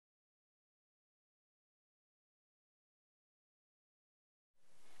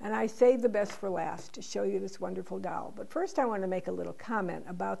And I saved the best for last to show you this wonderful doll. But first I want to make a little comment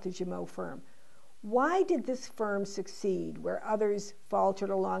about the Jumeau firm. Why did this firm succeed where others faltered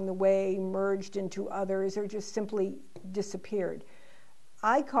along the way, merged into others, or just simply disappeared?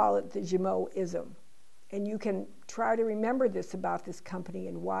 I call it the Jumeau-ism. And you can try to remember this about this company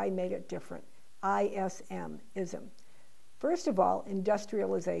and why it made it different. ISM-ism. First of all,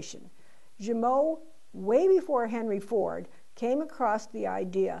 industrialization. Jumeau, way before Henry Ford, came across the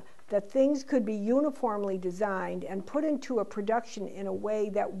idea that things could be uniformly designed and put into a production in a way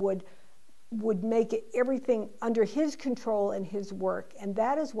that would make everything under his control and his work. And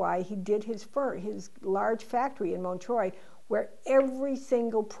that is why he did his large factory in Montreuil, where every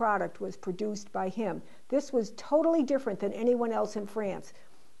single product was produced by him. This was totally different than anyone else in France,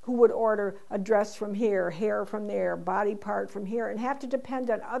 who would order a dress from here, hair from there, body part from here, and have to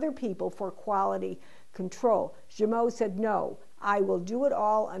depend on other people for quality control. Jumeau said, no, I will do it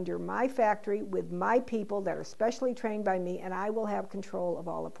all under my factory with my people that are specially trained by me, and I will have control of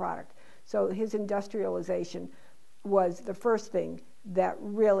all the product. So his industrialization was the first thing that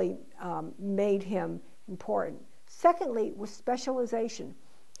really made him important. Secondly, was specialization.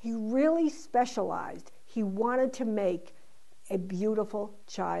 He really specialized. He wanted to make a beautiful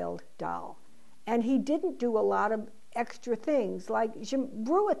child doll. And he didn't do a lot of extra things, like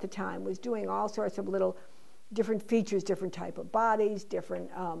Jumeau at the time was doing all sorts of little different features, different type of bodies, different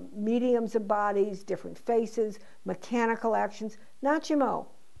mediums of bodies, different faces, mechanical actions. Not Jumeau.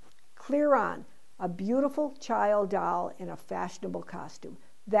 Clear on, a beautiful child doll in a fashionable costume.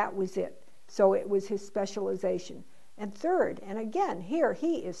 That was it. So it was his specialization. And third, and again, here,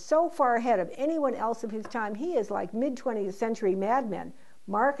 he is so far ahead of anyone else of his time. He is like mid-20th century Mad Men,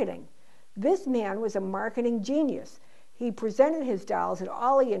 marketing. This man was a marketing genius. He presented his dolls at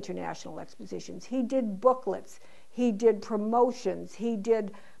all the international expositions. He did booklets. He did promotions. He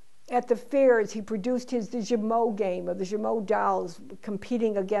did, at the fairs, he produced the Jumeau game of the Jumeau dolls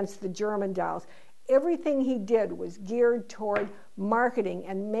competing against the German dolls. Everything he did was geared toward marketing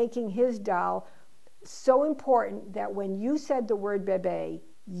and making his doll so important that when you said the word bébé,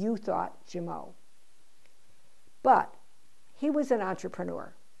 you thought Jumeau. But he was an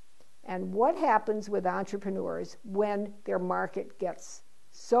entrepreneur. And what happens with entrepreneurs when their market gets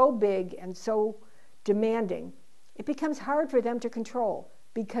so big and so demanding? It becomes hard for them to control,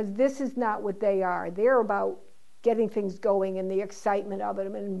 because this is not what they are. They're about getting things going and the excitement of it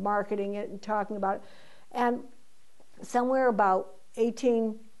and marketing it and talking about it. And somewhere about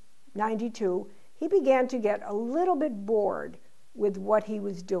 1892, he began to get a little bit bored with what he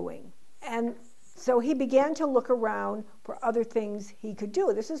was doing. And so he began to look around for other things he could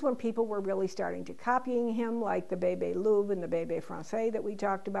do. This is when people were really starting to copying him, like the Bébé Louvre and the Bébé Français that we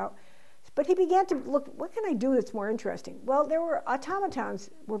talked about. But he began to look, what can I do that's more interesting? Well, there were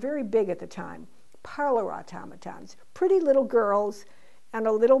automatons were very big at the time, parlor automatons, pretty little girls and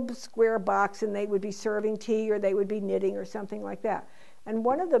a little square box, and they would be serving tea or they would be knitting or something like that. And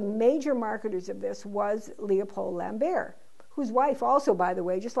one of the major marketers of this was Leopold Lambert, whose wife also, by the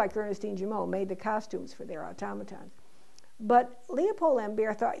way, just like Ernestine Jumeau, made the costumes for their automatons. But Leopold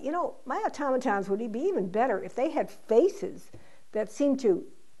Lambert thought, you know, my automatons would be even better if they had faces that seemed to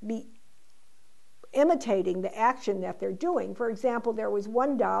be imitating the action that they're doing. For example, there was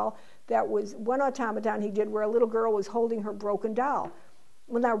one doll that was, one automaton he did where a little girl was holding her broken doll.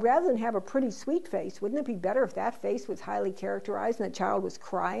 Well, now, rather than have a pretty sweet face, wouldn't it be better if that face was highly characterized and the child was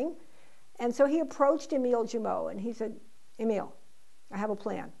crying? And so he approached Émile Jumeau and he said, Émile, I have a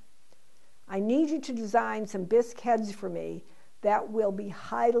plan. I need you to design some bisque heads for me that will be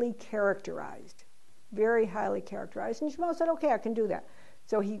highly characterized, very highly characterized. And Jumeau said, okay, I can do that.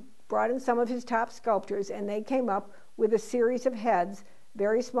 So he brought in some of his top sculptors, and they came up with a series of heads,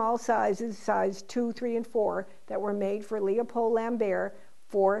 very small sizes, size 2, 3, and 4, that were made for Leopold Lambert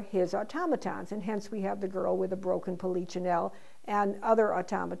for his automatons. And hence we have the girl with a broken polichinelle and other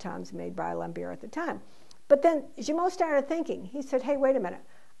automatons made by Lambert at the time. But then Jumeau started thinking. He said, hey, wait a minute.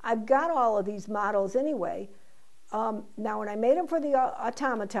 I've got all of these models anyway. Now, when I made them for the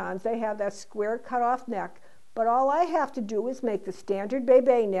automatons, they have that square cut-off neck, but all I have to do is make the standard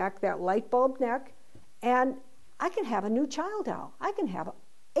bébé neck, that light bulb neck, and I can have a new child doll. I can have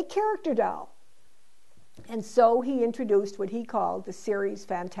a character doll. And so he introduced what he called the series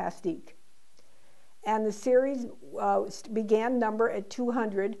Fantastique. And the series began number at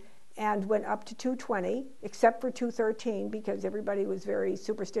 200 and went up to 220, except for 213, because everybody was very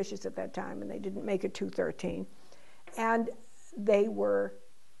superstitious at that time, and they didn't make it 213. And they were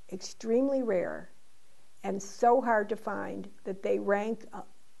extremely rare and so hard to find that they rank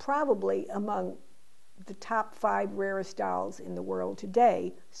probably among the top 5 rarest dolls in the world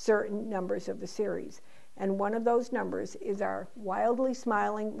today, certain numbers of the series. And one of those numbers is our wildly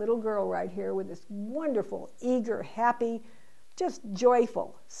smiling little girl right here with this wonderful, eager, happy, just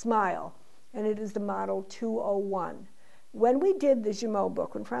joyful smile. And it is the model 201. When we did the Jumeau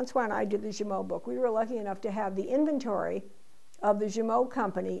book, when Francois and I did the Jumeau book, we were lucky enough to have the inventory of the Jumeau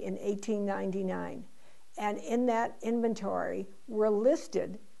company in 1899. And in that inventory were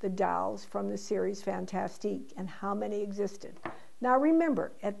listed the dolls from the series Fantastique and how many existed. Now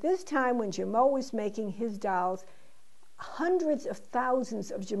remember, at this time when Jumeau was making his dolls, hundreds of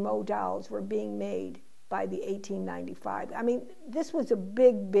thousands of Jumeau dolls were being made by the 1895. I mean, this was a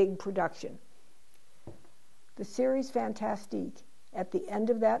big, big production. The series Fantastique, at the end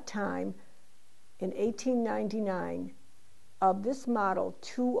of that time, in 1899, of this model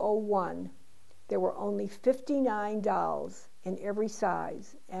 201, there were only 59 dolls in every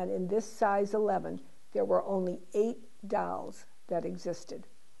size, and in this size 11, there were only 8 dolls that existed.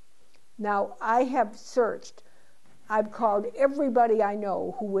 Now, I have searched. I've called everybody I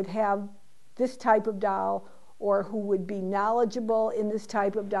know who would have this type of doll or who would be knowledgeable in this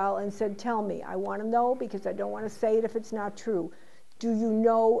type of doll and said, tell me, I want to know because I don't want to say it if it's not true. Do you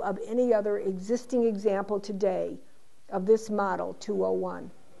know of any other existing example today of this model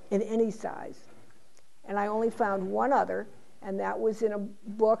 201 in any size? And I only found one other, and that was in a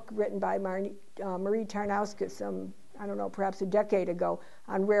book written by Marie Tarnowska I don't know, perhaps a decade ago,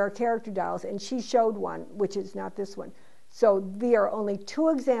 on rare character dolls, and she showed one, which is not this one. So there are only 2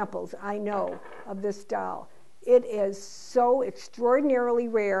 examples I know of this doll. It is so extraordinarily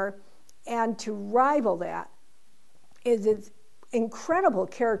rare, and to rival that is its incredible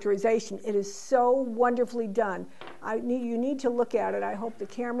characterization. It is so wonderfully done. You need to look at it. I hope the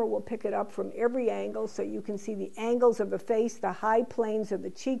camera will pick it up from every angle so you can see the angles of the face, the high planes of the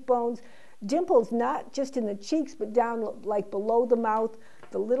cheekbones, dimples not just in the cheeks but down like below the mouth,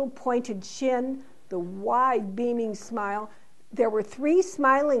 the little pointed chin, the wide beaming smile. There were 3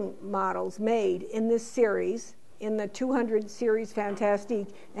 smiling models made in this series, in the 200 series Fantastique,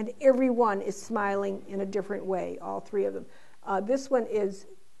 and every one is smiling in a different way, all 3 of them. This one is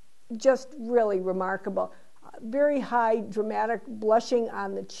just really remarkable. Very high dramatic blushing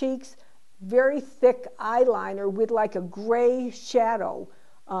on the cheeks, very thick eyeliner with like a gray shadow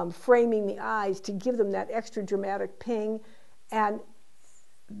framing the eyes to give them that extra dramatic ping. And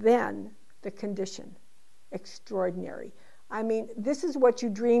then the condition, extraordinary. I mean, this is what you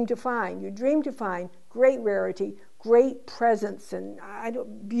dream to find. You dream to find great rarity, great presence, and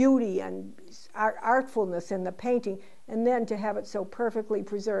beauty and artfulness in the painting, and then to have it so perfectly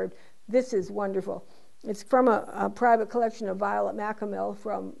preserved. This is wonderful. It's from a private collection of Violet Macamill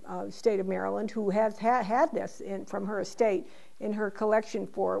from the state of Maryland, who has had this from her estate in her collection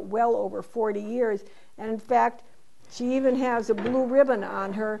for well over 40 years. And in fact, she even has a blue ribbon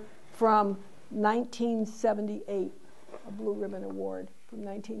on her from 1978. A Blue Ribbon Award from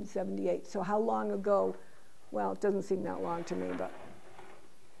 1978. So how long ago? Well, it doesn't seem that long to me, but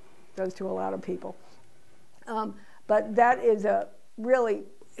it does to a lot of people. But that is a really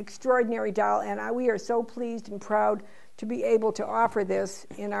extraordinary doll, and we are so pleased and proud to be able to offer this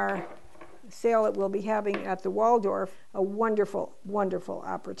in our sale that we'll be having at the Waldorf. A wonderful, wonderful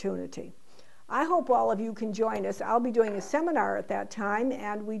opportunity. I hope all of you can join us. I'll be doing a seminar at that time,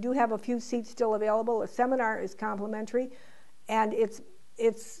 and we do have a few seats still available. A seminar is complimentary, and it's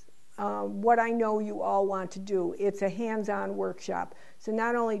what I know you all want to do. It's a hands-on workshop. So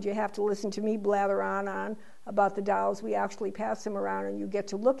not only do you have to listen to me blather on about the dolls, we actually pass them around, and you get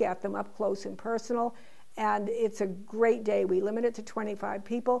to look at them up close and personal. And it's a great day. We limit it to 25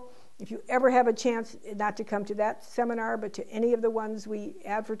 people. If you ever have a chance not to come to that seminar, but to any of the ones we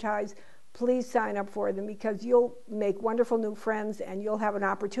advertise, please sign up for them, because you'll make wonderful new friends and you'll have an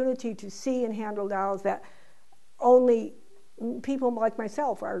opportunity to see and handle dolls that only people like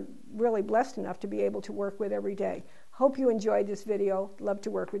myself are really blessed enough to be able to work with every day. Hope you enjoyed this video. Love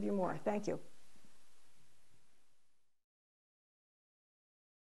to work with you more. Thank you.